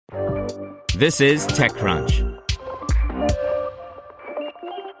This is TechCrunch.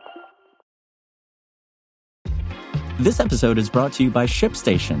 This episode is brought to you by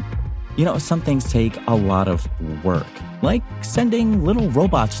ShipStation. You know, some things take a lot of work, like sending little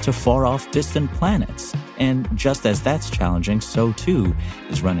robots to far-off distant planets. And just as that's challenging, so too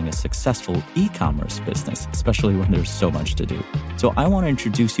is running a successful e-commerce business, especially when there's so much to do. So I want to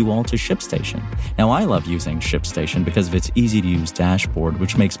introduce you all to ShipStation. Now, I love using ShipStation because of its easy-to-use dashboard,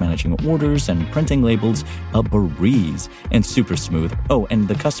 which makes managing orders and printing labels a breeze and super smooth. Oh, and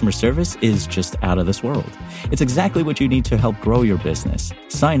the customer service is just out of this world. It's exactly what you need to help grow your business.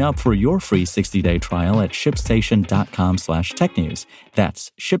 Sign up for your free 60-day trial at shipstation.com/technews.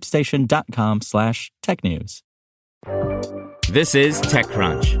 That's shipstation.com/technews. This is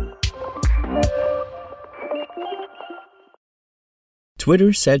TechCrunch.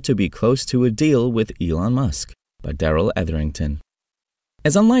 Twitter said to be close to a deal with Elon Musk by Darrell Etherington.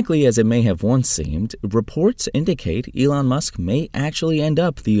 As unlikely as it may have once seemed, reports indicate Elon Musk may actually end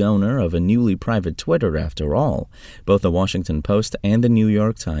up the owner of a newly private Twitter after all. Both the Washington Post and the New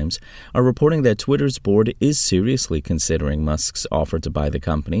York Times are reporting that Twitter's board is seriously considering Musk's offer to buy the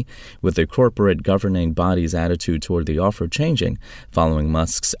company, with the corporate governing body's attitude toward the offer changing, following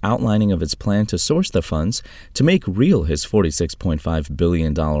Musk's outlining of its plan to source the funds to make real his $46.5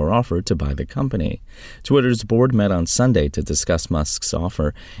 billion offer to buy the company. Twitter's board met on Sunday to discuss Musk's offer,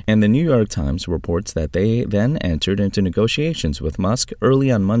 and the New York Times reports that they then entered into negotiations with Musk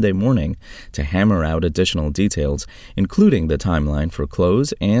early on Monday morning to hammer out additional details, including the timeline for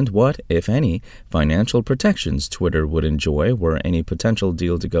close and what, if any, financial protections Twitter would enjoy were any potential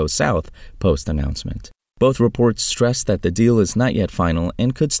deal to go south post-announcement. Both reports stress that the deal is not yet final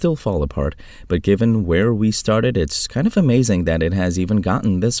and could still fall apart, but given where we started, it's kind of amazing that it has even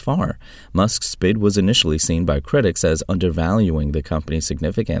gotten this far. Musk's bid was initially seen by critics as undervaluing the company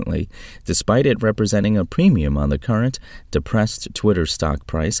significantly, despite it representing a premium on the current, depressed Twitter stock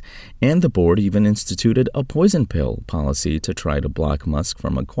price, and the board even instituted a poison pill policy to try to block Musk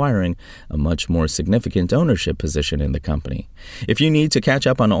from acquiring a much more significant ownership position in the company. If you need to catch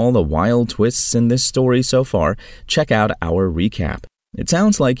up on all the wild twists in this story so far, check out our recap. It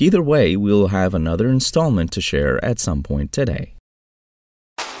sounds like either way, we'll have another installment to share at some point today.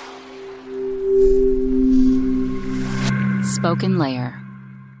 Spoken Layer.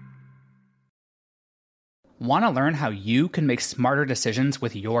 Want to learn how you can make smarter decisions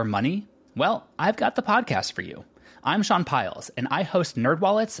with your money? Well, I've got the podcast for you. I'm Sean Piles, and I host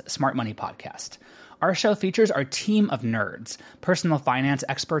NerdWallet's Smart Money Podcast. Our show features our team of nerds, personal finance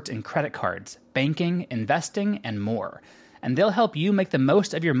experts in credit cards, banking, investing, and more. And they'll help you make the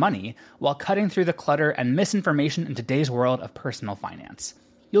most of your money while cutting through the clutter and misinformation in today's world of personal finance.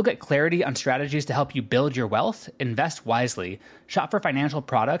 You'll get clarity on strategies to help you build your wealth, invest wisely, shop for financial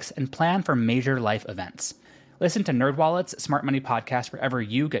products, and plan for major life events. Listen to NerdWallet's Smart Money Podcast wherever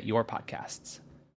you get your podcasts.